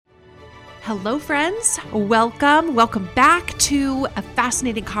Hello, friends. Welcome back to a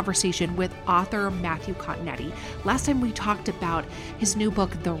fascinating conversation with author Matthew Continetti. Last time we talked about his new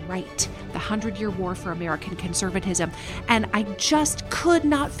book, The Right, The 100-Year War for American Conservatism, and I just could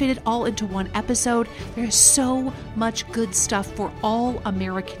not fit it all into one episode. There's so much good stuff for all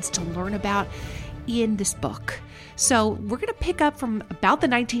Americans to learn about in this book. So we're going to pick up from about the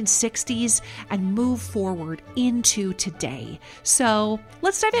 1960s and move forward into today. So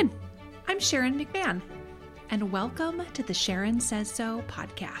let's dive in. I'm Sharon McMahon, and welcome to the Sharon Says So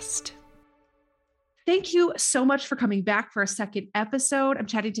podcast. Thank you so much for coming back for a second episode. I'm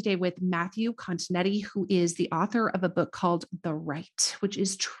chatting today with Matthew Continetti, who is the author of a book called The Right, which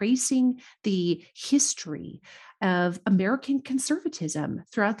is tracing the history of American conservatism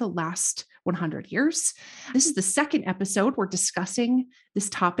throughout the last 100 years. This is the second episode we're discussing this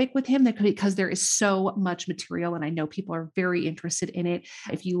topic with him because there is so much material and I know people are very interested in it.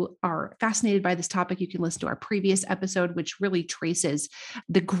 If you are fascinated by this topic, you can listen to our previous episode, which really traces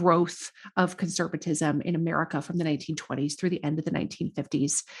the growth of conservatism in America from the 1920s through the end of the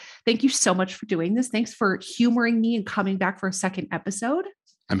 1950s. Thank you so much for doing this. Thanks for humoring me and coming back for a second episode.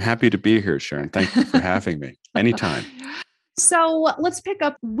 I'm happy to be here, Sharon. Thank you for having me. Anytime. So let's pick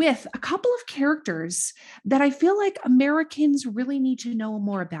up with a couple of characters that I feel like Americans really need to know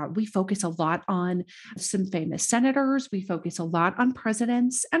more about. We focus a lot on some famous senators. We focus a lot on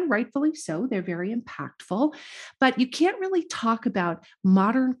presidents, and rightfully so. They're very impactful. But you can't really talk about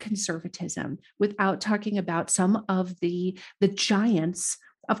modern conservatism without talking about some of the giants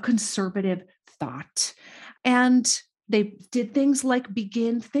of conservative thought. And they did things like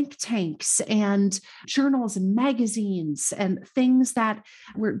begin think tanks and journals and magazines and things that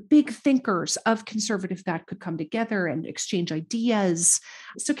were big thinkers of conservative thought could come together and exchange ideas.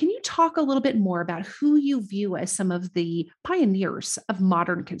 So can you talk a little bit more about who you view as some of the pioneers of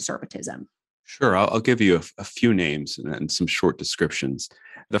modern conservatism? Sure. I'll give you a few names and some short descriptions.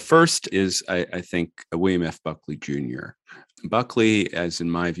 The first is, I think, William F. Buckley Jr. Buckley, as in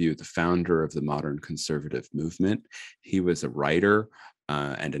my view, the founder of the modern conservative movement. He was a writer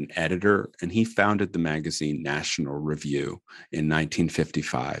and an editor, and he founded the magazine National Review in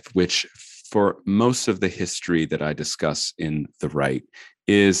 1955, which for most of the history that I discuss in The Right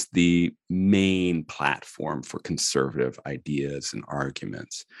is the main platform for conservative ideas and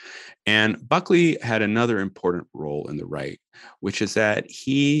arguments. And Buckley had another important role in The Right, which is that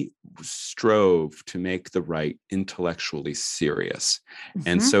he strove to make The Right intellectually serious. Mm-hmm.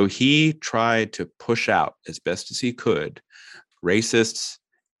 And so he tried to push out as best as he could racists,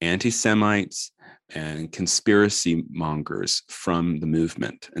 anti-Semites, and conspiracy mongers from the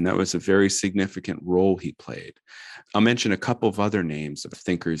movement. And that was a very significant role he played. I'll mention a couple of other names of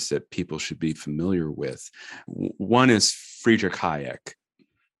thinkers that people should be familiar with. One is Friedrich Hayek.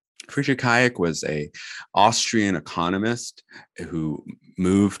 Friedrich Hayek was an Austrian economist who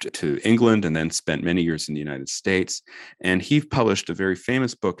moved to England and then spent many years in the United States. And he published a very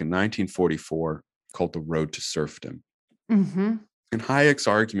famous book in 1944 called The Road to Serfdom. Mm-hmm. And Hayek's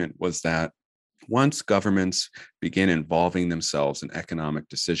argument was that once governments begin involving themselves in economic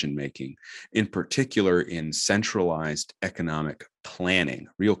decision-making, in particular in centralized economic planning,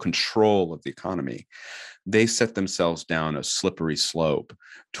 real control of the economy, they set themselves down a slippery slope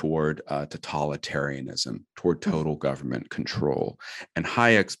toward totalitarianism, toward total government control. And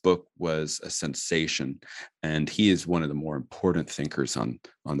Hayek's book was a sensation, and he is one of the more important thinkers on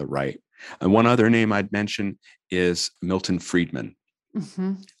the right. And one other name I'd mention is Milton Friedman.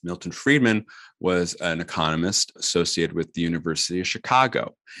 Mm-hmm. Milton Friedman was an economist associated with the University of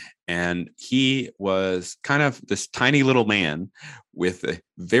Chicago. And he was kind of this tiny little man with a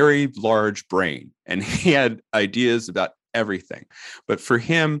very large brain. And he had ideas about everything. But for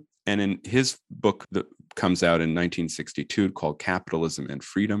him, and in his book that comes out in 1962 called Capitalism and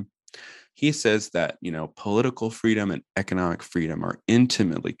Freedom, he says that, political freedom and economic freedom are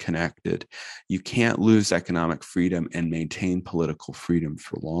intimately connected. You can't lose economic freedom and maintain political freedom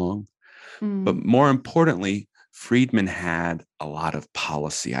for long. But more importantly, Friedman had a lot of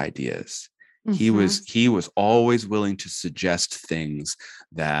policy ideas. Mm-hmm. He was always willing to suggest things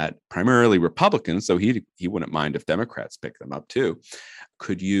that primarily Republicans, so he wouldn't mind if Democrats pick them up too,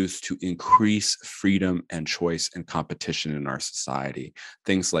 could use to increase freedom and choice and competition in our society.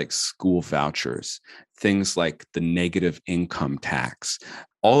 Things like school vouchers, things like the negative income tax.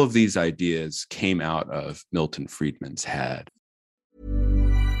 All of these ideas came out of Milton Friedman's head.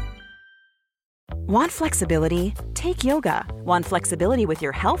 Want flexibility? Take yoga. Want flexibility with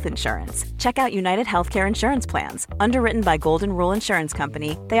your health insurance? Check out United Healthcare Insurance Plans. Underwritten by Golden Rule Insurance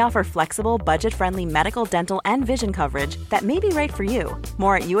Company, they offer flexible, budget-friendly medical, dental, and vision coverage that may be right for you.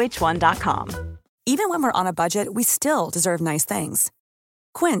 More at uh1.com. Even when we're on a budget, we still deserve nice things.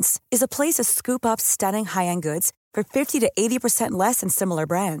 Quince is a place to scoop up stunning high-end goods for 50 to 80% less than similar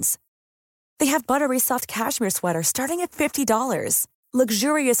brands. They have buttery soft cashmere sweaters starting at $50,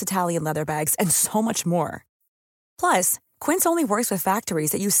 luxurious Italian leather bags, and so much more. Plus, Quince only works with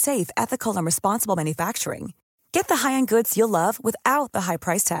factories that use safe, ethical, and responsible manufacturing. Get the high-end goods you'll love without the high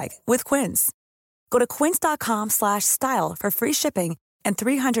price tag with Quince. Go to quince.com/style for free shipping and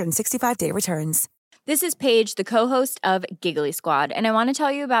 365-day returns. This is Paige, the co-host of Giggly Squad, and I want to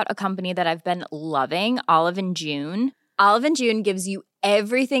tell you about a company that I've been loving, Olive & June. Olive & June gives you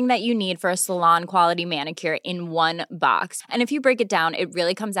everything that you need for a salon-quality manicure in one box. And if you break it down, it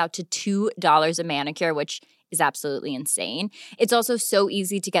really comes out to $2 a manicure, which is absolutely insane. It's also so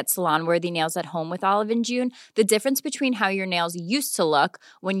easy to get salon-worthy nails at home with Olive & June. The difference between how your nails used to look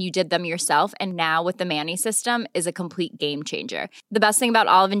when you did them yourself and now with the Mani system is a complete game changer. The best thing about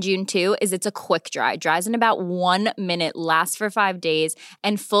Olive & June, too, is it's a quick dry. Dries in about 1 minute, lasts for 5 days,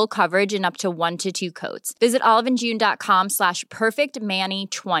 and full coverage in up to 1 to 2 coats. Visit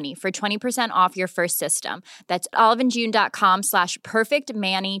oliveandjune.com/perfectmani20 for 20% off your first system. That's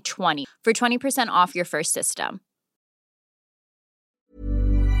oliveandjune.com/perfectmani20 for 20% off your first system.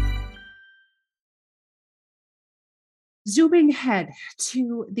 Zooming ahead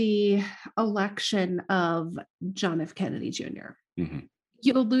to the election of John F. Kennedy Jr. Mm-hmm.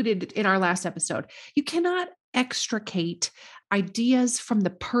 You alluded in our last episode, you cannot extricate ideas from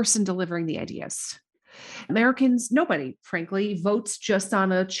the person delivering the ideas. Americans, nobody, frankly, votes just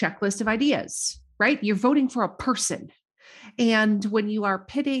on a checklist of ideas, right? You're voting for a person. And when you are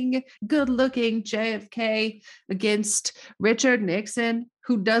pitting good-looking JFK against Richard Nixon,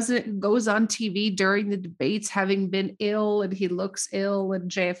 who goes on TV during the debates having been ill, and he looks ill,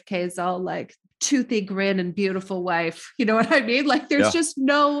 and JFK is all like toothy grin and beautiful wife. You know what I mean? Like there's just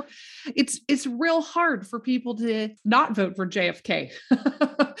no, it's real hard for people to not vote for JFK.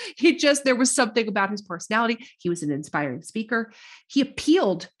 There was something about his personality. He was an inspiring speaker. He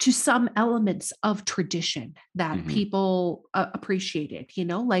appealed to some elements of tradition that people appreciated,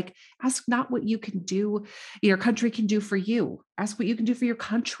 like ask not what you can do, your country can do for you. Ask what you can do for your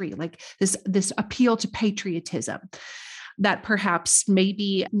country. Like this appeal to patriotism that perhaps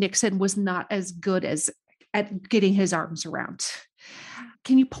maybe Nixon was not as good at getting his arms around.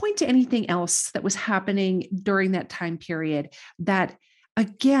 Can you point to anything else that was happening during that time period that,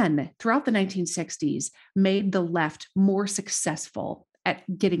 again, throughout the 1960s, made the left more successful at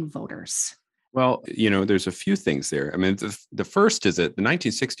getting voters? Well, there's a few things there. I mean, the first is that the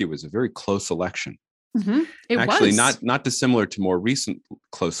 1960 was a very close election. Mm-hmm. It actually was not dissimilar to more recent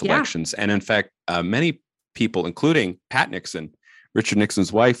close elections. And in fact, many people, including Pat Nixon, Richard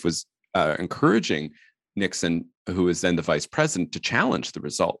Nixon's wife, was encouraging Nixon, who was then the vice president, to challenge the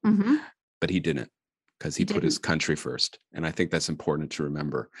result. Mm-hmm. But he didn't, because he put his country first. And I think that's important to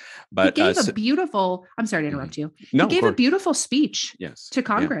remember. But he gave a beautiful, I'm sorry to interrupt you. No, he gave a beautiful speech to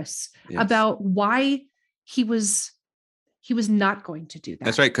Congress about why he was not going to do that.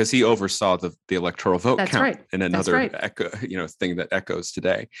 That's right, because he oversaw the electoral vote count in another echo, thing that echoes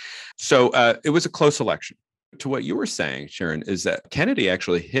today. So it was a close election. To what you were saying, Sharon, is that Kennedy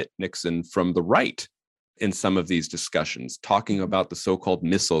actually hit Nixon from the right in some of these discussions, talking about the so-called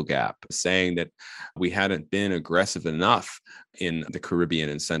missile gap, saying that we hadn't been aggressive enough in the Caribbean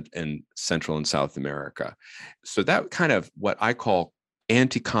and Central and South America. So that kind of what I call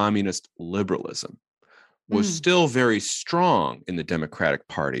anti-communist liberalism was still very strong in the Democratic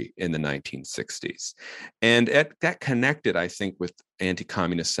Party in the 1960s. And that connected, I think, with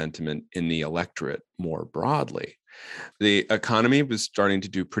anti-communist sentiment in the electorate more broadly. The economy was starting to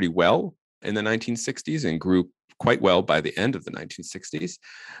do pretty well in the 1960s and grew quite well by the end of the 1960s.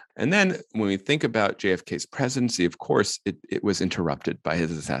 And then when we think about JFK's presidency, of course, it was interrupted by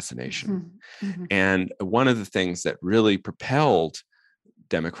his assassination. Mm-hmm. And one of the things that really propelled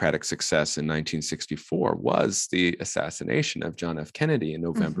Democratic success in 1964 was the assassination of John F. Kennedy in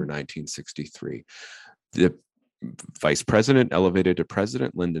November 1963. The vice president, elevated to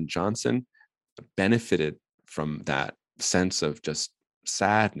president, Lyndon Johnson, benefited from that sense of just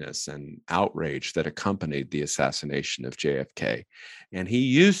sadness and outrage that accompanied the assassination of JFK. And he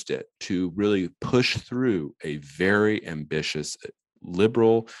used it to really push through a very ambitious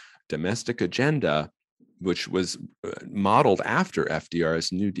liberal domestic agenda which was modeled after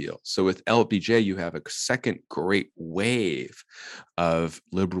FDR's New Deal. So with LBJ, you have a second great wave of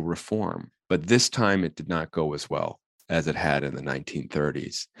liberal reform, but this time it did not go as well as it had in the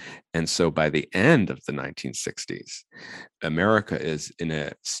 1930s. And so by the end of the 1960s, America is in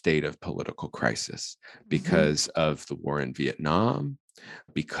a state of political crisis because of the war in Vietnam,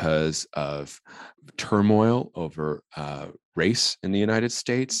 because of turmoil over race in the United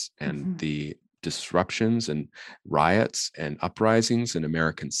States and the disruptions and riots and uprisings in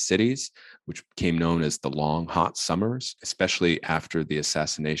American cities, which became known as the long, hot summers, especially after the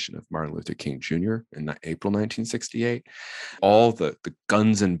assassination of Martin Luther King Jr. in April 1968. All the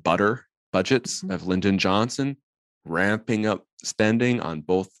guns and butter budgets of Lyndon Johnson, ramping up spending on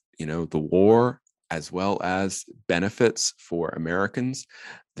both, the war as well as benefits for Americans,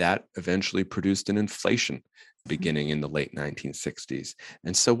 that eventually produced an inflation beginning in the late 1960s.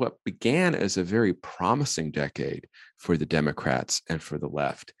 And so what began as a very promising decade for the Democrats and for the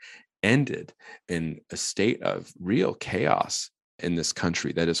left ended in a state of real chaos in this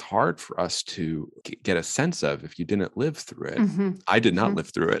country that is hard for us to get a sense of if you didn't live through it. I did not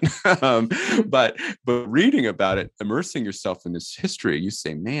live through it. But reading about it, immersing yourself in this history, you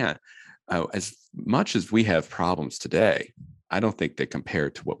say, man, as much as we have problems today, I don't think they compare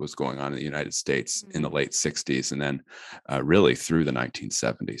to what was going on in the United States in the late 60s and then really through the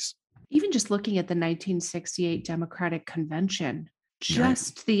 1970s. Even just looking at the 1968 Democratic Convention,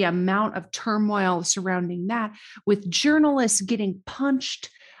 just the amount of turmoil surrounding that, with journalists getting punched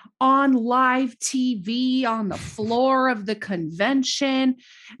on live TV on the floor of the convention,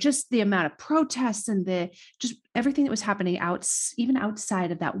 just the amount of protests and just everything that was happening even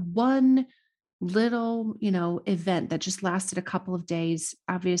outside of that one little, event that just lasted a couple of days.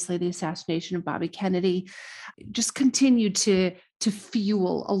 Obviously, the assassination of Bobby Kennedy just continued to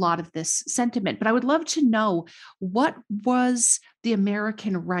fuel a lot of this sentiment. But I would love to know, what was the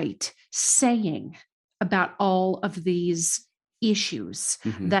American right saying about all of these issues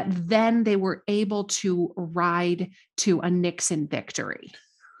that then they were able to ride to a Nixon victory?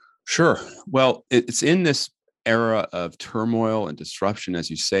 Sure. Well, it's in this era of turmoil and disruption, as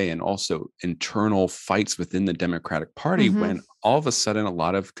you say, and also internal fights within the Democratic Party when all of a sudden a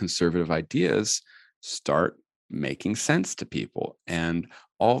lot of conservative ideas start making sense to people. And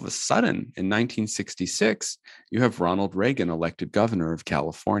all of a sudden in 1966, you have Ronald Reagan elected governor of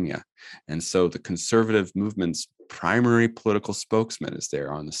California. And so the conservative movement's primary political spokesman is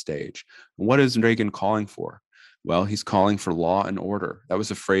there on the stage. And what is Reagan calling for? Well, he's calling for law and order. That was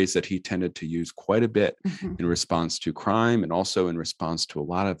a phrase that he tended to use quite a bit in response to crime and also in response to a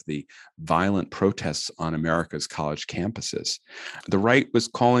lot of the violent protests on America's college campuses. The right was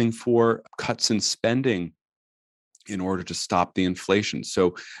calling for cuts in spending in order to stop the inflation.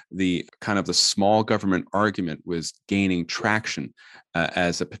 So the kind of the small government argument was gaining traction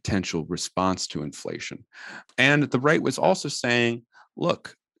as a potential response to inflation. And the right was also saying,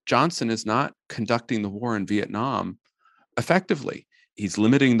 look, Johnson is not conducting the war in Vietnam effectively. He's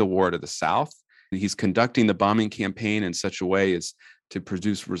limiting the war to the South. He's conducting the bombing campaign in such a way as to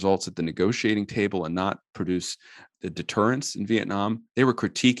produce results at the negotiating table and not produce the deterrence in Vietnam. They were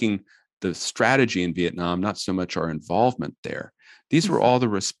critiquing the strategy in Vietnam, not so much our involvement there. These were all the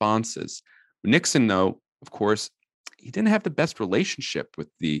responses. Nixon, though, of course, he didn't have the best relationship with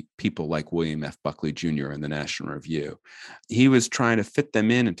the people like William F. Buckley Jr. and the National Review. He was trying to fit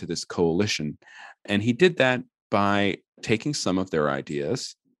them into this coalition. And he did that by taking some of their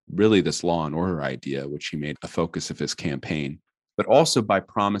ideas, really this law and order idea, which he made a focus of his campaign, but also by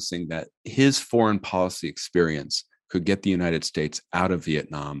promising that his foreign policy experience could get the United States out of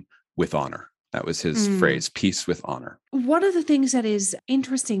Vietnam with honor. That was his phrase, peace with honor. One of the things that is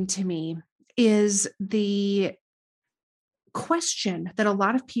interesting to me is the question that a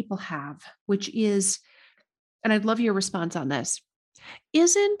lot of people have, which is, and I'd love your response on this,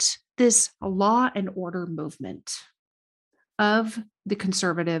 isn't this law and order movement of the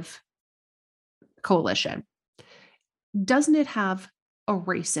conservative coalition, doesn't it have a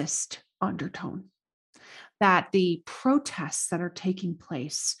racist undertone? That the protests that are taking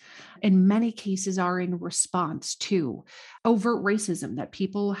place in many cases are in response to overt racism that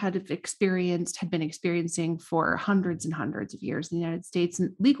people had been experiencing for hundreds and hundreds of years in the United States, and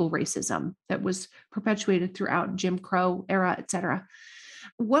legal racism that was perpetuated throughout Jim Crow era, et cetera.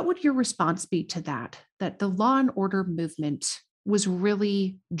 What would your response be to that the law and order movement was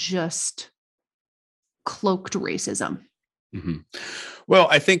really just cloaked racism? Well,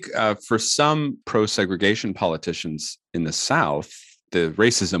 I think for some pro-segregation politicians in the South, the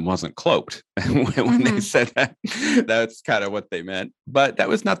racism wasn't cloaked. When they said that, that's kind of what they meant. But that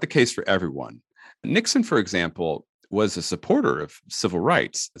was not the case for everyone. Nixon, for example, was a supporter of civil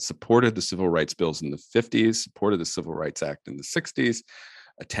rights, supported the civil rights bills in the 50s, supported the Civil Rights Act in the 60s,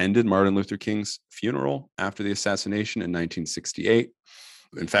 attended Martin Luther King's funeral after the assassination in 1968.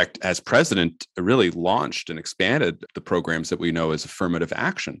 In fact, as president, really launched and expanded the programs that we know as affirmative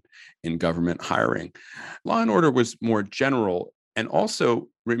action in government hiring. Law and order was more general. And also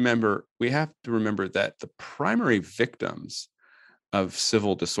we have to remember that the primary victims of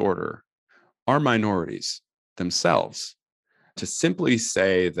civil disorder are minorities themselves. To simply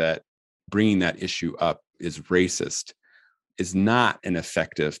say that bringing that issue up is racist is not an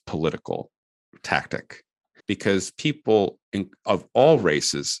effective political tactic, because people of all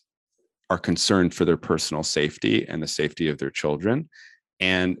races are concerned for their personal safety and the safety of their children,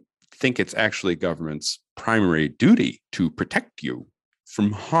 and think it's actually government's primary duty to protect you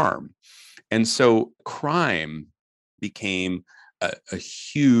from harm. And so crime became a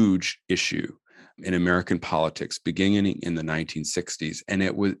huge issue in American politics beginning in the 1960s. And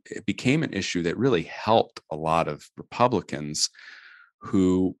it became an issue that really helped a lot of Republicans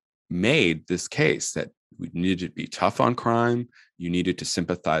who made this case that we needed to be tough on crime. You needed to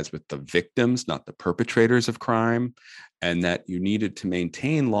sympathize with the victims, not the perpetrators of crime, and that you needed to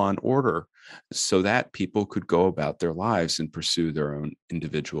maintain law and order so that people could go about their lives and pursue their own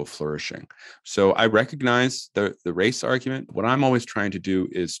individual flourishing. So I recognize the race argument. What I'm always trying to do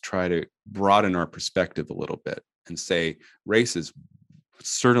is try to broaden our perspective a little bit and say race is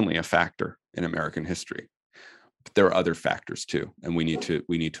certainly a factor in American history, but there are other factors too, and we need to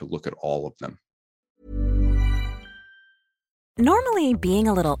look at all of them. Normally, being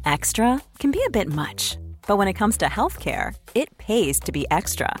a little extra can be a bit much, but when it comes to healthcare, it pays to be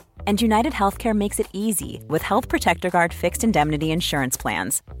extra. And United Healthcare makes it easy with Health Protector Guard fixed indemnity insurance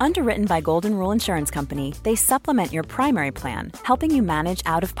plans. Underwritten by Golden Rule Insurance Company, they supplement your primary plan, helping you manage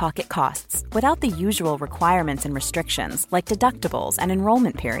out-of-pocket costs without the usual requirements and restrictions like deductibles and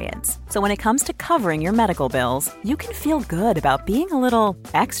enrollment periods. So when it comes to covering your medical bills, you can feel good about being a little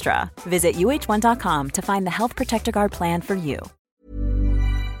extra. Visit UH1.com to find the Health Protector Guard plan for you.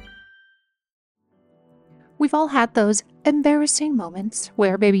 We've all had those embarrassing moments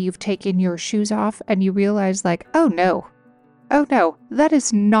where maybe you've taken your shoes off and you realize like, oh no, that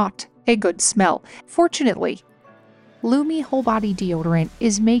is not a good smell. Fortunately, Lume Whole Body Deodorant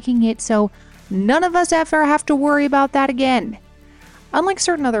is making it so none of us ever have to worry about that again. Unlike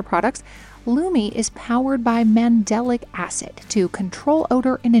certain other products, Lume is powered by mandelic acid to control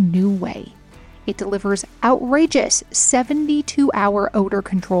odor in a new way. It delivers outrageous 72-hour odor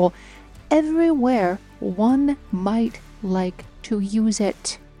control everywhere one might like to use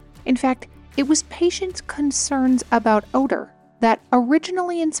it. In fact, it was patients' concerns about odor that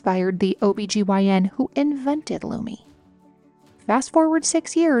originally inspired the OBGYN who invented Lume. Fast forward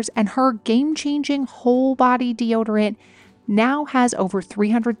 6 years, and her game-changing whole body deodorant now has over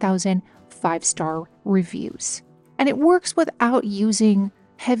 300,000 5-star reviews. And it works without using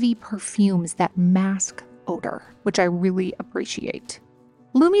heavy perfumes that mask odor, which I really appreciate.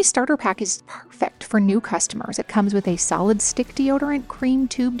 Lume's starter pack is perfect for new customers. It comes with a solid stick deodorant, cream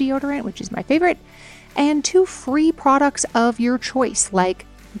tube deodorant, which is my favorite, and 2 free products of your choice, like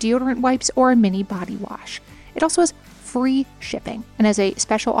deodorant wipes or a mini body wash. It also has free shipping. And as a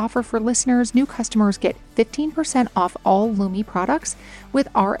special offer for listeners, new customers get 15% off all Lume products with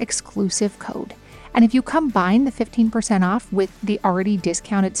our exclusive code. And if you combine the 15% off with the already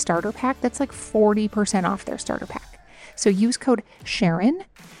discounted starter pack, that's like 40% off their starter pack. So use code Sharon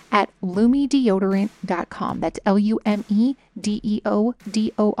at LumeDeodorant.com. That's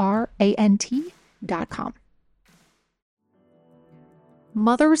LumeDeodorant.com.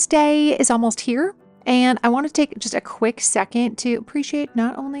 Mother's Day is almost here, and I want to take just a quick second to appreciate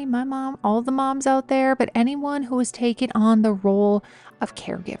not only my mom, all the moms out there, but anyone who has taken on the role of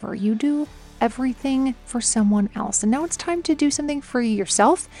caregiver. You do everything for someone else. And now it's time to do something for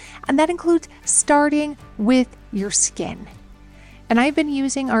yourself. And that includes starting with your skin. And I've been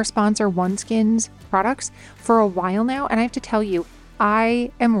using our sponsor OneSkin's products for a while now. And I have to tell you, I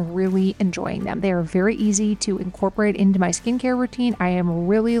am really enjoying them. They are very easy to incorporate into my skincare routine. I am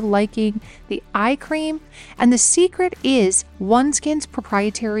really liking the eye cream. And the secret is OneSkin's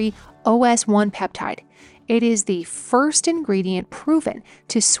proprietary OS1 peptide. It is the first ingredient proven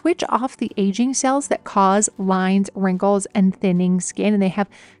to switch off the aging cells that cause lines, wrinkles, and thinning skin, and they have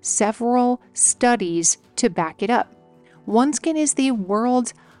several studies to back it up. OneSkin is the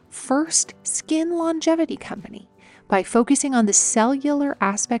world's first skin longevity company. By focusing on the cellular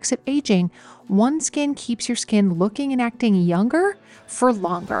aspects of aging, OneSkin keeps your skin looking and acting younger for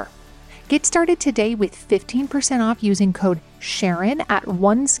longer. Get started today with 15% off using code Sharon at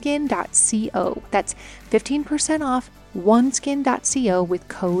oneskin.co. That's 15% off oneskin.co with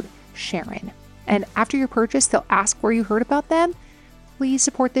code Sharon. And after your purchase, they'll ask where you heard about them. Please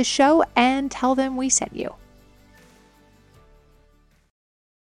support this show and tell them we sent you.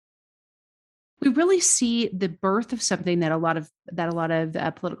 We really see the birth of something that a lot of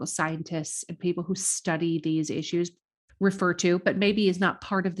political scientists and people who study these issues refer to, but maybe is not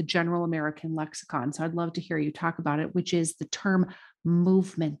part of the general American lexicon. So I'd love to hear you talk about it, which is the term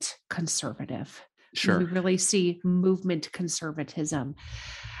movement conservative. Sure. We really see movement conservatism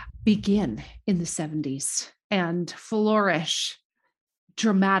begin in the 70s and flourish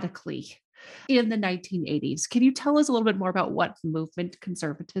dramatically in the 1980s. Can you tell us a little bit more about what movement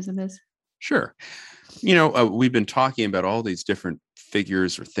conservatism is? Sure. We've been talking about all these different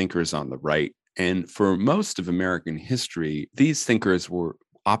figures or thinkers on the right. And for most of American history, these thinkers were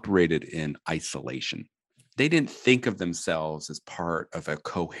operated in isolation. They didn't think of themselves as part of a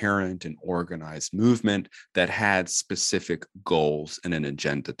coherent and organized movement that had specific goals and an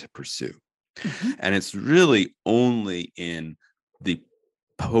agenda to pursue. Mm-hmm. And it's really only in the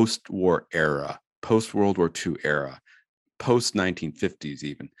post-war era, post-World War II era, post-1950s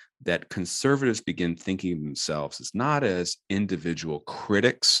even, that conservatives begin thinking of themselves as not as individual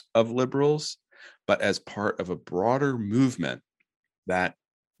critics of liberals, but as part of a broader movement that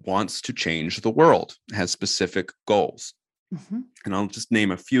wants to change the world, has specific goals. Mm-hmm. And I'll just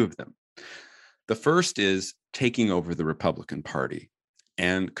name a few of them. The first is taking over the Republican Party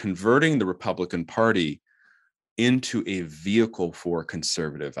and converting the Republican Party into a vehicle for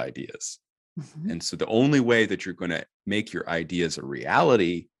conservative ideas. Mm-hmm. And so the only way that you're going to make your ideas a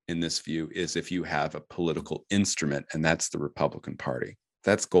reality in this view is if you have a political instrument, and that's the Republican Party.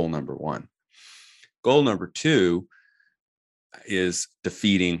 That's goal number one. Goal number two is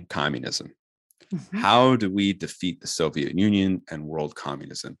defeating communism. Mm-hmm. How do we defeat the Soviet Union and world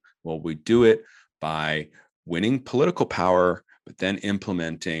communism? Well, we do it by winning political power, but then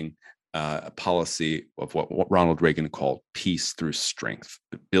implementing a policy of what Ronald Reagan called peace through strength,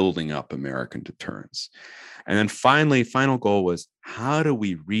 building up American deterrence. And then finally, final goal was, how do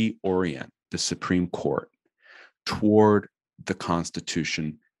we reorient the Supreme Court toward the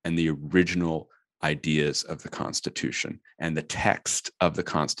Constitution and the original ideas of the Constitution and the text of the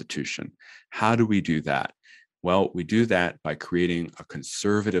Constitution? How do we do that? Well, we do that by creating a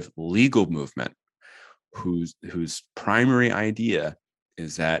conservative legal movement whose primary idea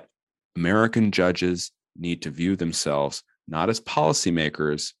is that American judges need to view themselves not as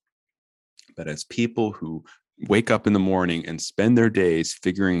policymakers, but as people who wake up in the morning and spend their days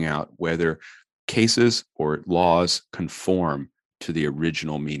figuring out whether cases or laws conform to the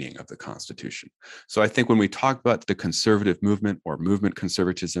original meaning of the Constitution. So I think when we talk about the conservative movement or movement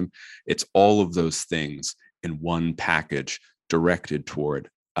conservatism, it's all of those things in one package directed toward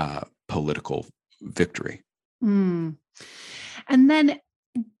political victory. Mm. And then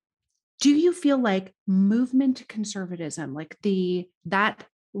do you feel like movement conservatism, like that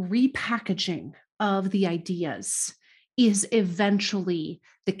repackaging of the ideas, is eventually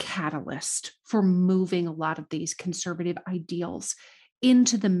the catalyst for moving a lot of these conservative ideals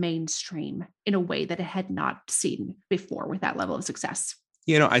into the mainstream in a way that it had not seen before with that level of success?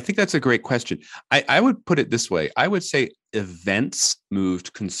 I think that's a great question. I would put it this way. I would say events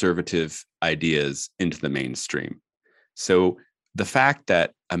moved conservative ideas into the mainstream. So the fact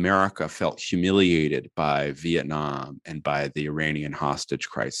that America felt humiliated by Vietnam and by the Iranian hostage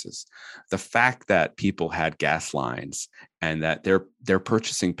crisis, the fact that people had gas lines and that their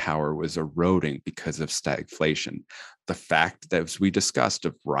purchasing power was eroding because of stagflation, the fact that, as we discussed,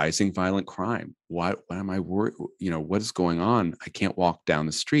 of rising violent crime. What am I worried? What is going on? I can't walk down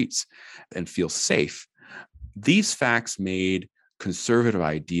the streets and feel safe. These facts made conservative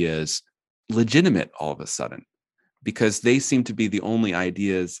ideas legitimate all of a sudden, because they seem to be the only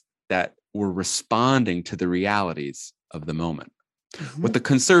ideas that were responding to the realities of the moment. Mm-hmm. What the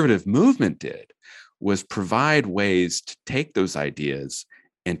conservative movement did was provide ways to take those ideas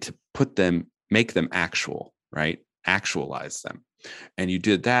and to make them actual, right? Actualize them. And you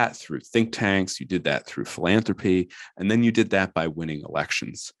did that through think tanks, you did that through philanthropy, and then you did that by winning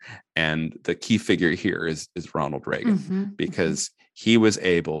elections. And the key figure here is Ronald Reagan, mm-hmm. because he was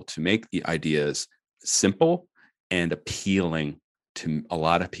able to make the ideas simple and appealing to a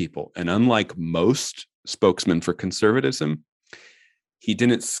lot of people. And unlike most spokesmen for conservatism, he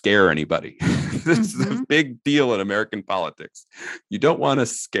didn't scare anybody. This mm-hmm. is a big deal in American politics. You don't want to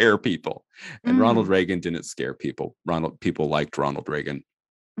scare people. And Ronald Reagan didn't scare people. People liked Ronald Reagan.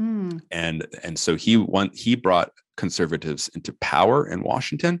 And so he brought conservatives into power in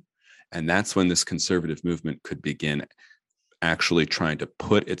Washington, And that's when this conservative movement could begin actually trying to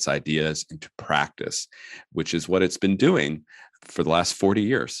put its ideas into practice, which is what it's been doing for the last 40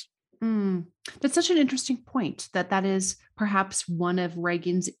 years. That's such an interesting point, that is perhaps one of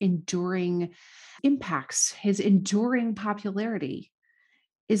Reagan's enduring impacts, his enduring popularity,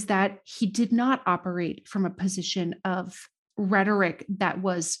 is that he did not operate from a position of rhetoric that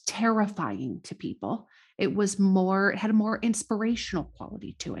was terrifying to people. It had a more inspirational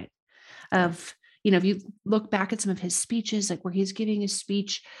quality to it. If you look back at some of his speeches, like where he's giving his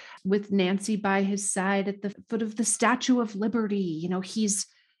speech with Nancy by his side at the foot of the Statue of Liberty, he's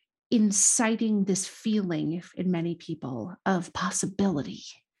inciting this feeling in many people of possibility.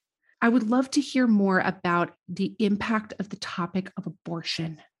 I would love to hear more about the impact of the topic of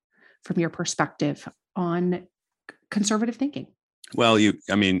abortion from your perspective on conservative thinking. Well,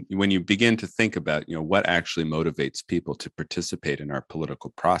 when you begin to think about, what actually motivates people to participate in our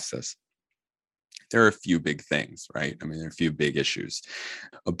political process, there are a few big things, right? There are a few big issues.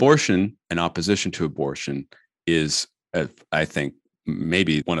 Abortion and opposition to abortion is, I think,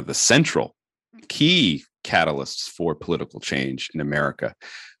 maybe one of the central key catalysts for political change in America,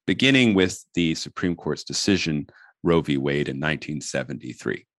 beginning with the Supreme Court's decision, Roe v. Wade in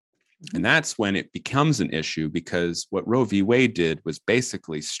 1973. And that's when it becomes an issue, because what Roe v. Wade did was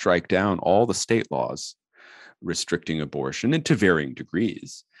basically strike down all the state laws restricting abortion, and to varying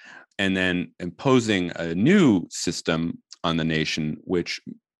degrees, and then imposing a new system on the nation, which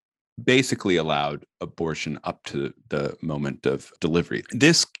basically allowed abortion up to the moment of delivery.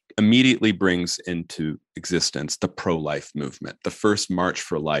 This immediately brings into existence the pro-life movement. The first March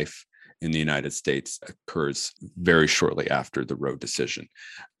for Life in the United States occurs very shortly after the Roe decision.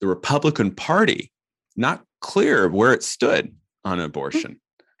 The Republican Party, not clear where it stood on abortion.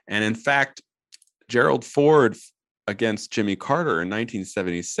 And in fact, Gerald Ford against Jimmy Carter in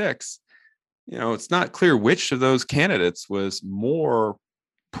 1976, it's not clear which of those candidates was more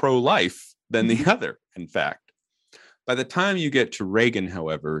pro-life than the other, in fact. By the time you get to Reagan,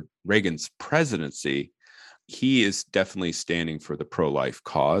 however, Reagan's presidency, he is definitely standing for the pro-life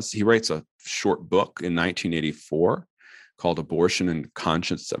cause. He writes a short book in 1984 called Abortion and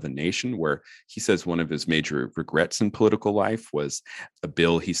Conscience of a Nation, where he says one of his major regrets in political life was a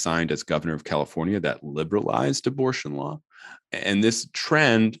bill he signed as governor of California that liberalized abortion law. And this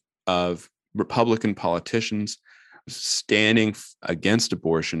trend of Republican politicians standing against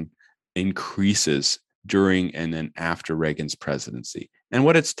abortion increases during and then after Reagan's presidency. And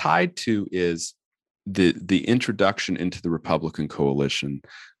what it's tied to is the introduction into the Republican coalition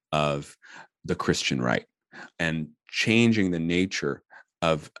of the Christian right, and changing the nature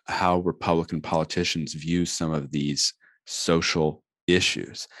of how Republican politicians view some of these social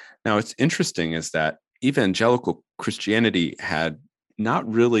issues. Now, what's interesting is that evangelical Christianity had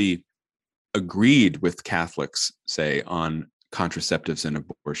not really agreed with Catholics, say, on contraceptives and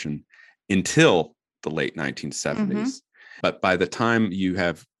abortion until the late 1970s. But by the time you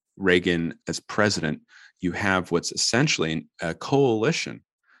have Reagan as president, you have what's essentially a coalition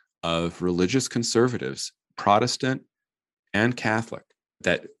of religious conservatives, Protestant and Catholic,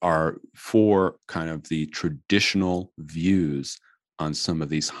 that are for kind of the traditional views on some of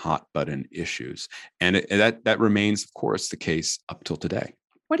these hot button issues. And that remains, of course, the case up till today.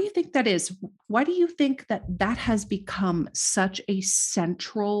 What do you think that is? Why do you think that has become such a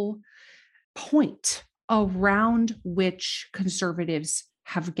central point around which conservatives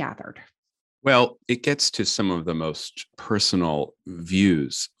have gathered? Well, it gets to some of the most personal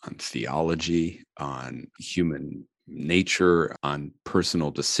views on theology, on human nature, on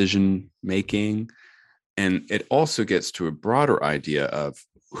personal decision making. And it also gets to a broader idea of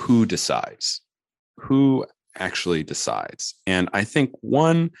who decides, who actually decides. And I think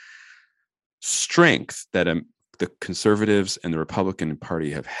one strength that the conservatives and the Republican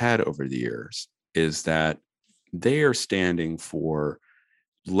Party have had over the years is that they are standing for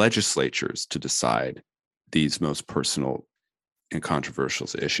legislatures to decide these most personal and controversial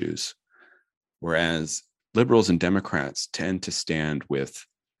issues, whereas liberals and Democrats tend to stand with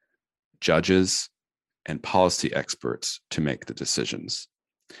judges and policy experts to make the decisions.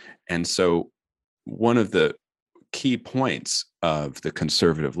 And so one of the key points of the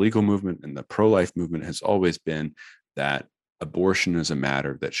conservative legal movement and the pro-life movement has always been that abortion is a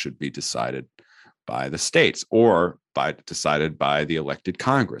matter that should be decided by the states or decided by the elected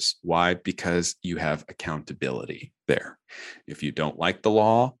Congress. Why? Because you have accountability there. If you don't like the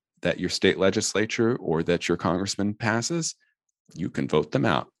law that your state legislature or that your congressman passes, you can vote them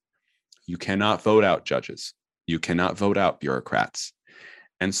out. You cannot vote out judges. You cannot vote out bureaucrats.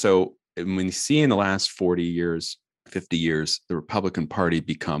 And so when you see in the last 40 years, 50 years, the Republican Party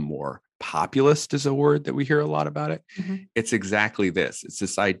become more populist is a word that we hear a lot about it. It's exactly this. It's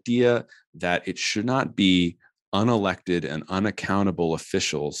this idea that it should not be unelected and unaccountable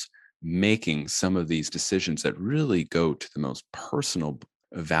officials making some of these decisions that really go to the most personal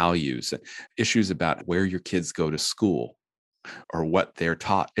values, issues about where your kids go to school or what they're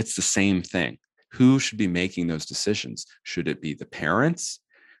taught. It's the same thing. Who should be making those decisions? Should it be the parents?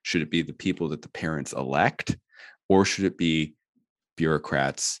 Should it be the people that the parents elect? Or should it be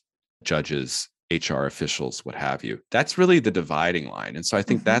bureaucrats, judges, HR officials, what have you? That's really the dividing line. And so I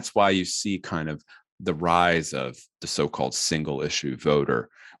think that's why you see kind of the rise of the so-called single issue voter,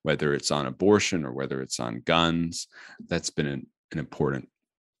 whether it's on abortion or whether it's on guns. That's been an important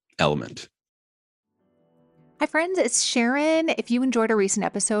element. Hi, friends. It's Sharon. If you enjoyed a recent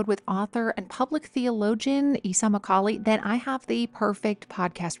episode with author and public theologian Isa McCauley, then I have the perfect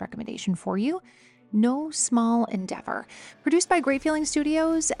podcast recommendation for you. No Small Endeavor. Produced by Great Feeling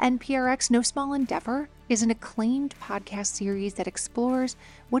Studios and PRX, No Small Endeavor is an acclaimed podcast series that explores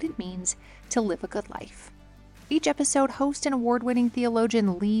what it means to live a good life. Each episode, host and award-winning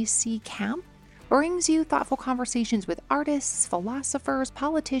theologian Lee C. Camp brings you thoughtful conversations with artists, philosophers,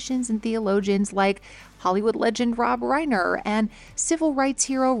 politicians, and theologians like Hollywood legend Rob Reiner and civil rights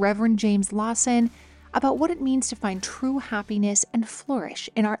hero Reverend James Lawson about what it means to find true happiness and flourish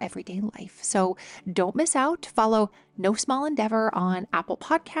in our everyday life. So don't miss out. Follow No Small Endeavor on Apple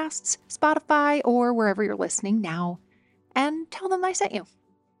Podcasts, Spotify, or wherever you're listening now, and tell them I sent you.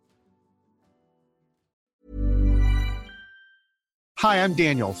 Hi, I'm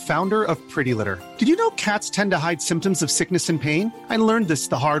Daniel, founder of Pretty Litter. Did you know cats tend to hide symptoms of sickness and pain? I learned this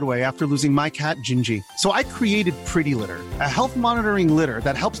the hard way after losing my cat, Gingy. So I created Pretty Litter, a health monitoring litter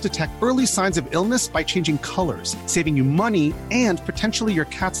that helps detect early signs of illness by changing colors, saving you money and potentially your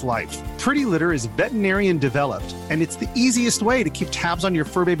cat's life. Pretty Litter is veterinarian developed, and it's the easiest way to keep tabs on your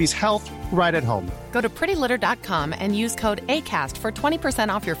fur baby's health right at home. Go to prettylitter.com and use code ACAST for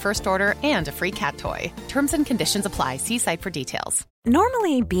 20% off your first order and a free cat toy. Terms and conditions apply. See site for details.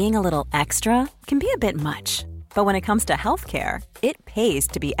 Normally, being a little extra can be a bit much, but when it comes to healthcare, it pays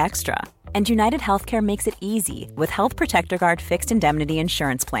to be extra. And United Healthcare makes it easy with Health Protector Guard fixed indemnity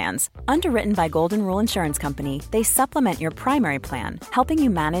insurance plans. Underwritten by Golden Rule Insurance Company, they supplement your primary plan, helping you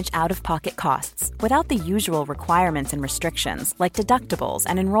manage out-of-pocket costs without the usual requirements and restrictions like deductibles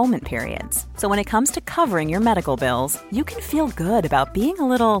and enrollment periods. So when it comes to covering your medical bills, you can feel good about being a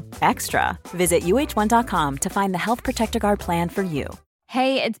little extra. Visit uh1.com to find the Health Protector Guard plan for you.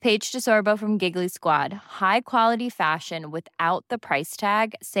 Hey, it's Paige DeSorbo from Giggly Squad. High quality fashion without the price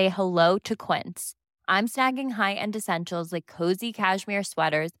tag. Say hello to Quince. I'm snagging high-end essentials like cozy cashmere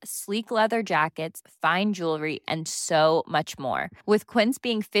sweaters, sleek leather jackets, fine jewelry, and so much more. With Quince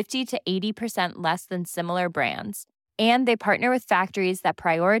being 50 to 80% less than similar brands. And they partner with factories that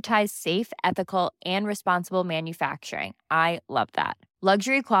prioritize safe, ethical, and responsible manufacturing. I love that.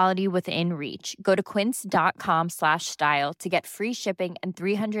 Luxury quality within reach. Go to quince.com/style to get free shipping and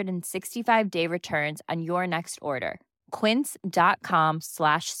 365-day returns on your next order.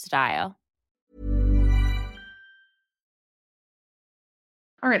 Quince.com/style.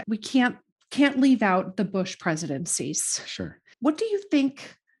 All right, we can't leave out the Bush presidencies. Sure. What do you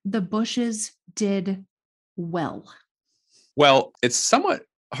think the Bushes did well? Well, it's somewhat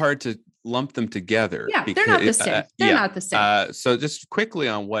hard to lump them together. Yeah, they're not the same. They're not the same. So just quickly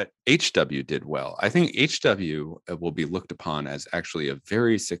on what HW did well. I think HW will be looked upon as actually a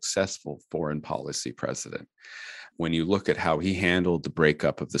very successful foreign policy president. When you look at how he handled the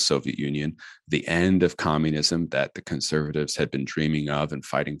breakup of the Soviet Union, the end of communism that the conservatives had been dreaming of and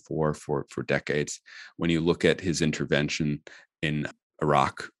fighting for decades, when you look at his intervention in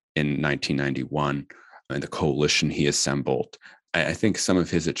Iraq in 1991 and the coalition he assembled, I think some of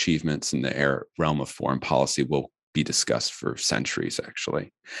his achievements in the realm of foreign policy will be discussed for centuries,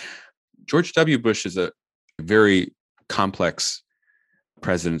 actually. George W. Bush is a very complex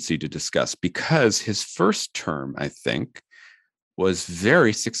presidency to discuss because his first term, I think, was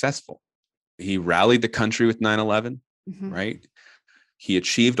very successful. He rallied the country with 9/11, right? He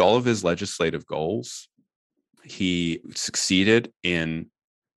achieved all of his legislative goals. He succeeded in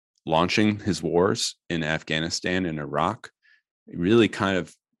launching his wars in Afghanistan and Iraq. Really kind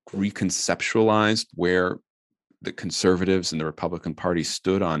of reconceptualized where the conservatives and the Republican Party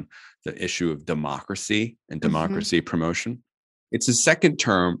stood on the issue of democracy and democracy promotion. It's his second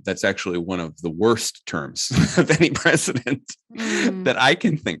term that's actually one of the worst terms of any president that I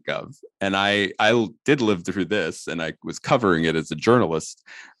can think of. And I did live through this, and I was covering it as a journalist.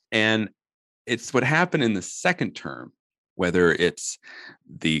 And it's what happened in the second term, whether it's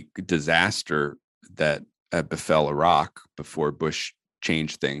the disaster that befell Iraq before Bush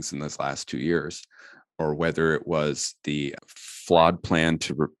changed things in those last 2 years, or whether it was the flawed plan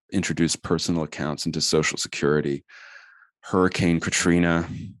to introduce personal accounts into Social Security, Hurricane Katrina,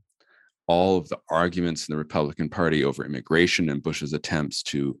 all of the arguments in the Republican Party over immigration and Bush's attempts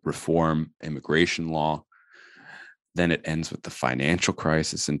to reform immigration law. Then it ends with the financial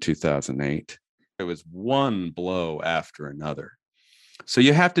crisis in 2008. It was one blow after another. So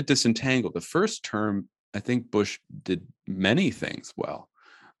you have to disentangle. The first term, I think Bush did many things well,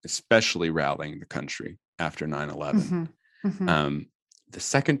 especially rallying the country after 9/11. The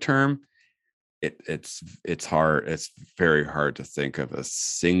second term, it's hard. It's very hard to think of a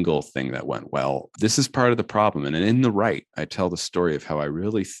single thing that went well. This is part of the problem. And in The Right, I tell the story of how I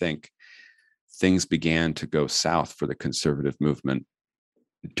really think things began to go south for the conservative movement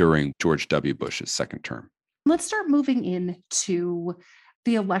during George W. Bush's second term. Let's start moving into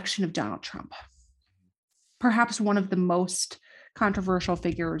the election of Donald Trump, perhaps one of the most controversial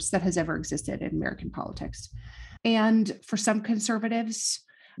figures that has ever existed in American politics. And for some conservatives,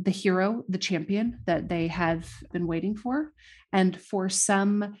 the hero, the champion that they have been waiting for, and for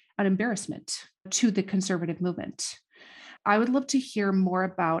some, an embarrassment to the conservative movement. I would love to hear more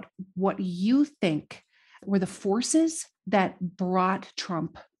about what you think were the forces that brought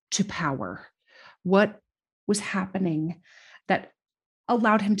Trump to power. What was happening that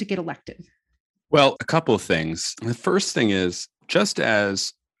allowed him to get elected? Well, a couple of things. The first thing is, just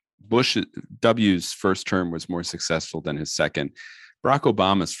as Bush W's first term was more successful than his second, Barack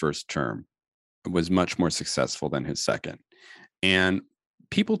Obama's first term was much more successful than his second. And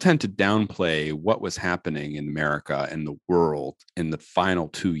people tend to downplay what was happening in America and the world in the final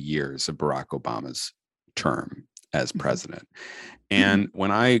 2 years of Barack Obama's term as president. And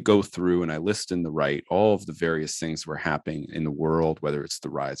when I go through and I list in The Right all of the various things were happening in the world, whether it's the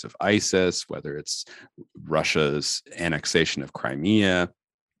rise of ISIS, whether it's Russia's annexation of Crimea,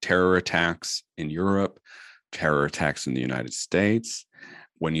 terror attacks in Europe, terror attacks in the United States.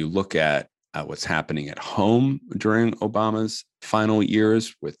 When you look at what's happening at home during Obama's final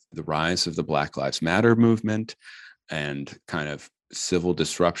years with the rise of the Black Lives Matter movement and kind of civil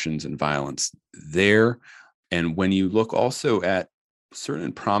disruptions and violence there. And when you look also at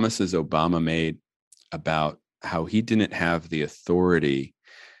certain promises Obama made about how he didn't have the authority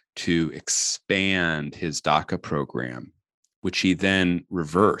to expand his DACA program, which he then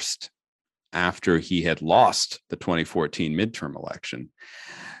reversed after he had lost the 2014 midterm election,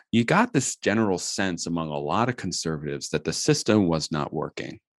 you got this general sense among a lot of conservatives that the system was not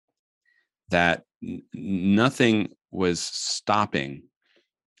working, that nothing was stopping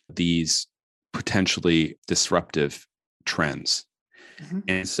these potentially disruptive trends.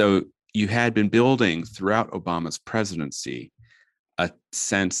 And so you had been building throughout Obama's presidency a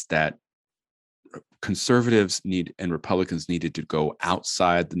sense that conservatives and Republicans needed to go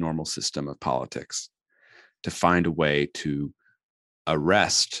outside the normal system of politics to find a way to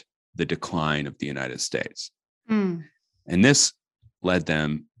arrest the decline of the United States. And this led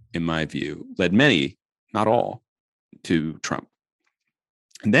them, in my view, led many, not all, to Trump.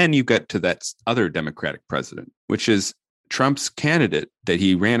 And then you get to that other Democratic president, which is Trump's candidate that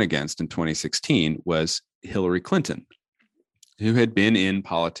he ran against in 2016 was Hillary Clinton, who had been in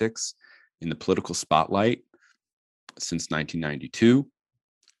politics, in the political spotlight since 1992,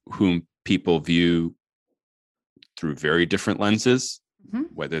 whom people view through very different lenses,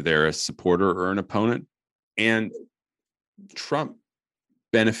 whether they're a supporter or an opponent. And Trump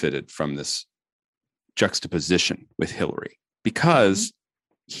benefited from this juxtaposition with Hillary because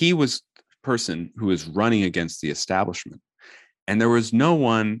he was the person who was running against the establishment. And there was no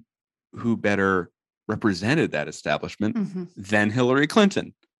one who better represented that establishment than Hillary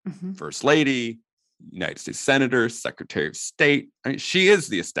Clinton. First Lady, United States Senator, Secretary of State. I mean, she is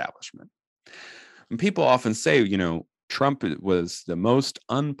the establishment. And people often say, Trump was the most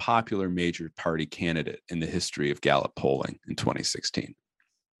unpopular major party candidate in the history of Gallup polling in 2016.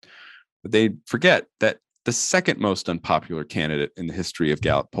 But they forget that the second most unpopular candidate in the history of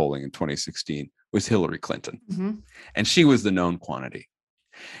Gallup polling in 2016 was Hillary Clinton. And she was the known quantity.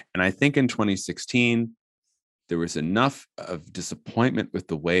 And I think in 2016, there was enough of disappointment with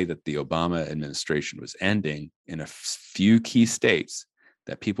the way that the Obama administration was ending in a few key states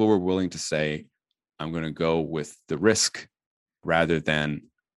that people were willing to say, I'm going to go with the risk rather than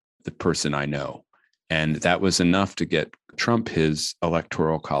the person I know. And that was enough to get Trump his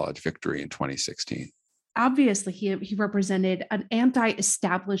electoral college victory in 2016. Obviously, he represented an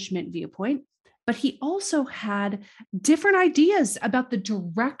anti-establishment viewpoint, but he also had different ideas about the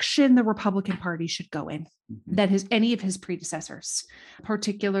direction the Republican Party should go in than any of his predecessors,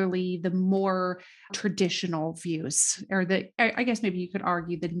 particularly the more traditional views, or I guess maybe you could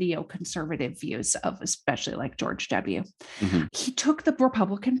argue the neoconservative views of especially like George W. He took the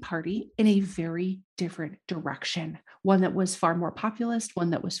Republican Party in a very different direction, one that was far more populist,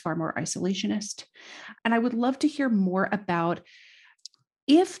 one that was far more isolationist. And I would love to hear more about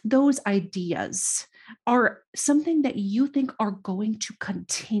if those ideas are something that you think are going to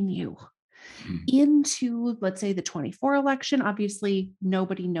continue into, let's say, the 24 election. Obviously,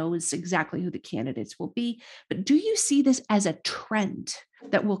 nobody knows exactly who the candidates will be, but do you see this as a trend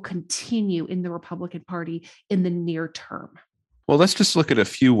that will continue in the Republican Party in the near term? Well, let's just look at a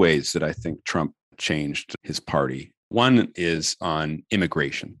few ways that I think Trump changed his party. One is on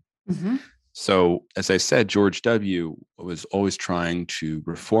immigration. So, as I said, George W. was always trying to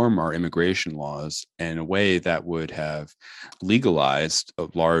reform our immigration laws in a way that would have legalized a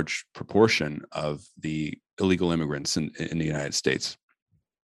large proportion of the illegal immigrants in the United States.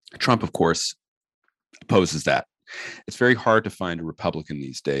 Trump, of course, opposes that. It's very hard to find a Republican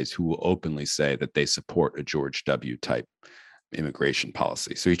these days who will openly say that they support a George W. type immigration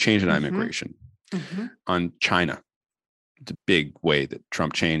policy. So he changed it on immigration. On China, the big way that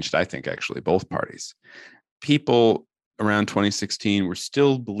Trump changed, I think, actually both parties. People around 2016 were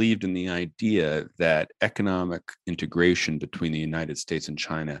still believed in the idea that economic integration between the United States and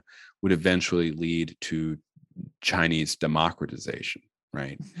China would eventually lead to Chinese democratization,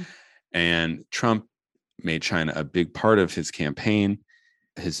 right? And Trump made China a big part of his campaign.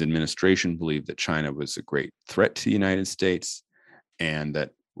 His administration believed that China was a great threat to the United States and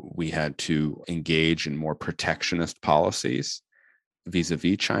that we had to engage in more protectionist policies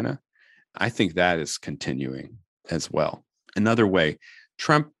vis-a-vis China. I think that is continuing as well. Another way,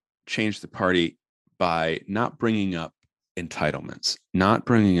 Trump changed the party by not bringing up entitlements, not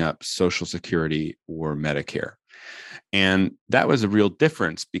bringing up Social Security or Medicare. And that was a real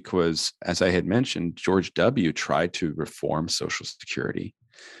difference because, as I had mentioned, George W. tried to reform Social Security.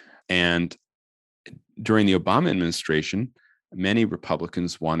 And during the Obama administration, many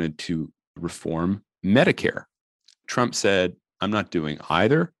Republicans wanted to reform Medicare. Trump said, I'm not doing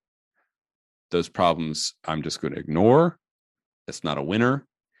either. Those problems I'm just going to ignore. That's not a winner.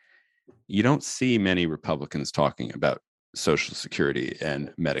 You don't see many Republicans talking about Social Security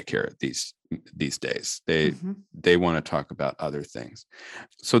and Medicare these days. They want to talk about other things.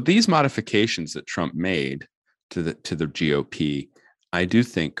 So these modifications that Trump made to the GOP, I do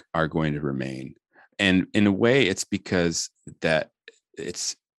think are going to remain. And in a way, it's because that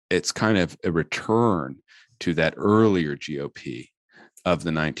it's kind of a return to that earlier GOP of the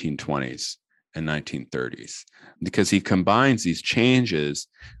 1920s and 1930s, because he combines these changes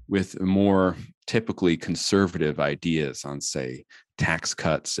with more typically conservative ideas on, say, tax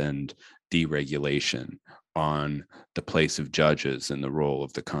cuts and deregulation, on the place of judges and the role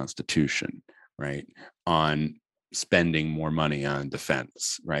of the Constitution, right? On spending more money on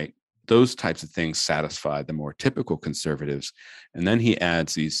defense, right? Those types of things satisfy the more typical conservatives. And then he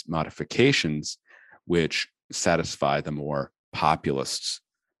adds these modifications, which satisfy the more populist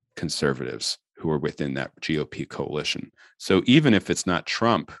conservatives who are within that GOP coalition. So even if it's not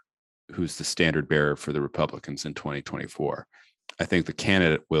Trump who's the standard bearer for the Republicans in 2024, I think the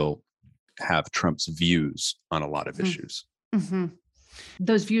candidate will have Trump's views on a lot of issues.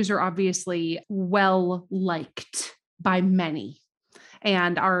 Those views are obviously well liked by many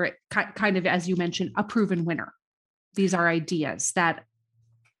and are kind of, as you mentioned, a proven winner. These are ideas that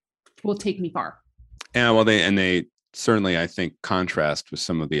will take me far. Yeah, well, they certainly, I think, contrast with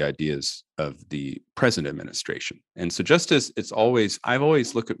some of the ideas of the present administration. And so just as I've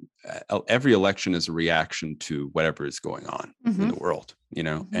always looked at every election as a reaction to whatever is going on in the world,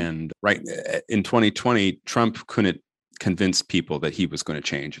 and right in 2020, Trump couldn't convince people that he was going to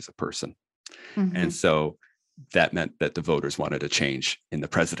change as a person. And so that meant that the voters wanted a change in the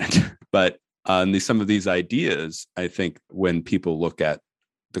president. But some of these ideas, I think when people look at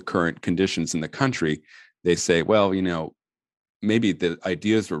the current conditions in the country, they say, well, maybe the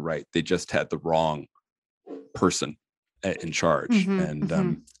ideas were right. They just had the wrong person in charge. And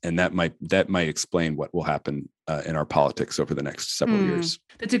that might explain what will happen in our politics over the next several years.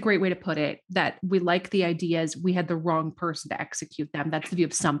 That's a great way to put it, that we like the ideas. We had the wrong person to execute them. That's the view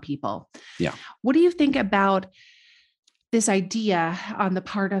of some people. Yeah. What do you think about this idea on the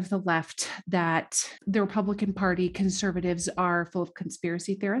part of the left that the Republican Party conservatives are full of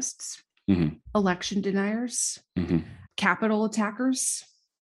conspiracy theorists, election deniers, Capitol attackers?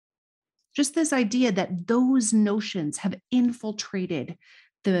 Just this idea that those notions have infiltrated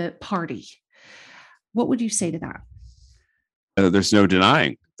the party What would you say to that? There's no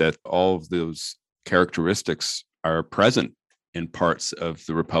denying that all of those characteristics are present in parts of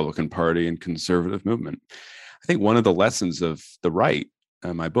the Republican Party and conservative movement. I think one of the lessons of the right,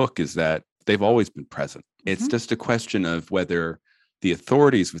 my book, is that they've always been present. It's just a question of whether the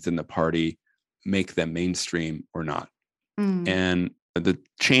authorities within the party make them mainstream or not. And the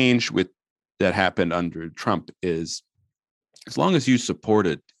change that happened under Trump is, as long as you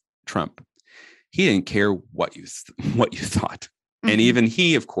supported Trump, he didn't care what you thought. And even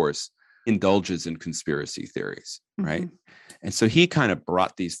he, of course, indulges in conspiracy theories, right? And so he kind of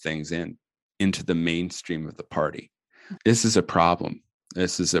brought these things into the mainstream of the party. This is a problem.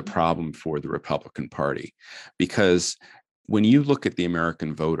 This is a problem for the Republican Party, because when you look at the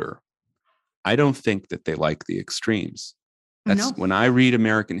American voter, I don't think that they like the extremes. When I read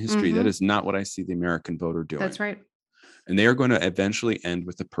American history, that is not what I see the American voter doing. That's right. And they are going to eventually end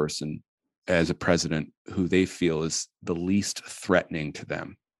with a person as a president who they feel is the least threatening to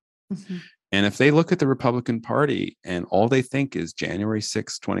them. And if they look at the Republican Party and all they think is January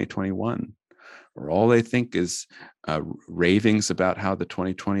 6, 2021, or all they think is ravings about how the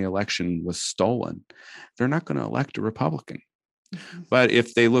 2020 election was stolen, they're not going to elect a Republican. But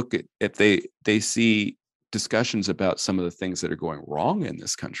if they see discussions about some of the things that are going wrong in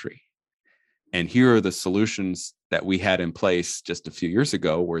this country, and here are the solutions that we had in place just a few years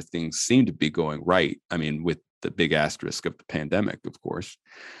ago where things seem to be going right, I mean, with the big asterisk of the pandemic, of course,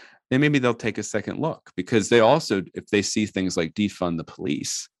 then maybe they'll take a second look, because they also, if they see things like defund the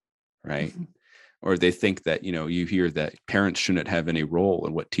police, right? Or they think that, you hear that parents shouldn't have any role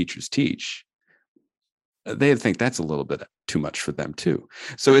in what teachers teach, they think that's a little bit too much for them too.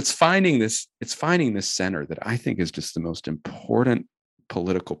 So it's finding this center that I think is just the most important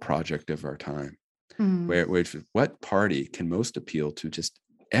political project of our time. What party can most appeal to just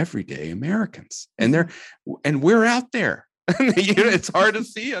everyday Americans? And we're out there. It's hard to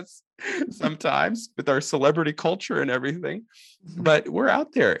see us sometimes with our celebrity culture and everything, but we're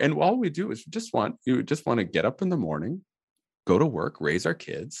out there. And all we do is you just want to get up in the morning, go to work, raise our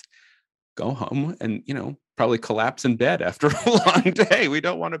kids, go home, and probably collapse in bed after a long day. We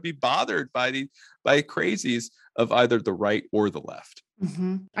don't want to be bothered by crazies of either the right or the left.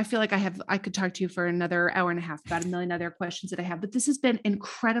 I feel like I could talk to you for another hour and a half about a million other questions that I have, but this has been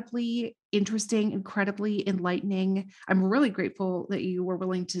incredibly interesting, incredibly enlightening. I'm really grateful that you were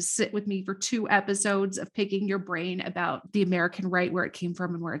willing to sit with me for 2 episodes of picking your brain about the American right, where it came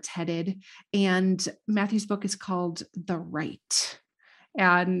from and where it's headed. And Matthew's book is called The Right.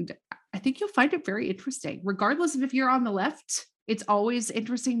 And I think you'll find it very interesting, regardless of if you're on the left. It's always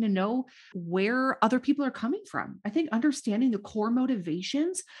interesting to know where other people are coming from. I think understanding the core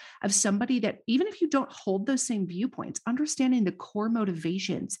motivations of somebody that, even if you don't hold those same viewpoints, understanding the core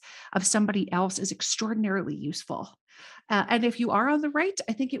motivations of somebody else is extraordinarily useful. And if you are on the right,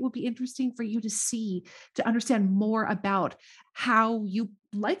 I think it will be interesting for you to understand more about how you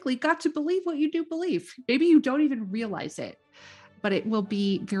likely got to believe what you do believe. Maybe you don't even realize it, but it will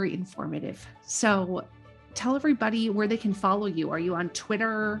be very informative. So tell everybody where they can follow you. Are you on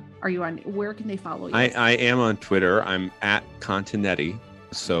Twitter? Where can they follow you? I am on Twitter. I'm at Continetti.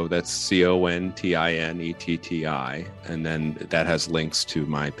 So that's CONTINETTI. And then that has links to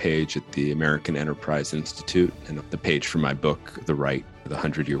my page at the American Enterprise Institute and the page for my book, The Right, The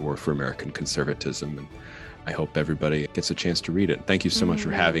 100-Year War for American Conservatism. And I hope everybody gets a chance to read it. Thank you so much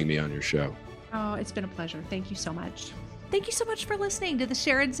for having me on your show. Oh, it's been a pleasure. Thank you so much. Thank you so much for listening to the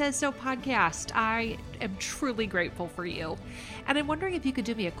Sharon Says So podcast. I am truly grateful for you. And I'm wondering if you could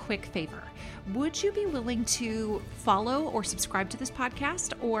do me a quick favor. Would you be willing to follow or subscribe to this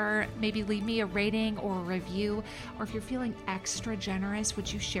podcast, or maybe leave me a rating or a review? Or if you're feeling extra generous,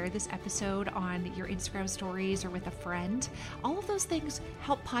 would you share this episode on your Instagram stories or with a friend? All of those things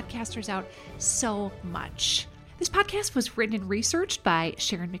help podcasters out so much. This podcast was written and researched by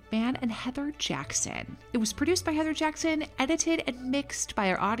Sharon McMahon and Heather Jackson. It was produced by Heather Jackson, edited and mixed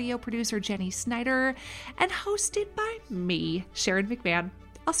by our audio producer, Jenny Snyder, and hosted by me, Sharon McMahon.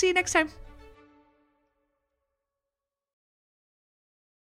 I'll see you next time.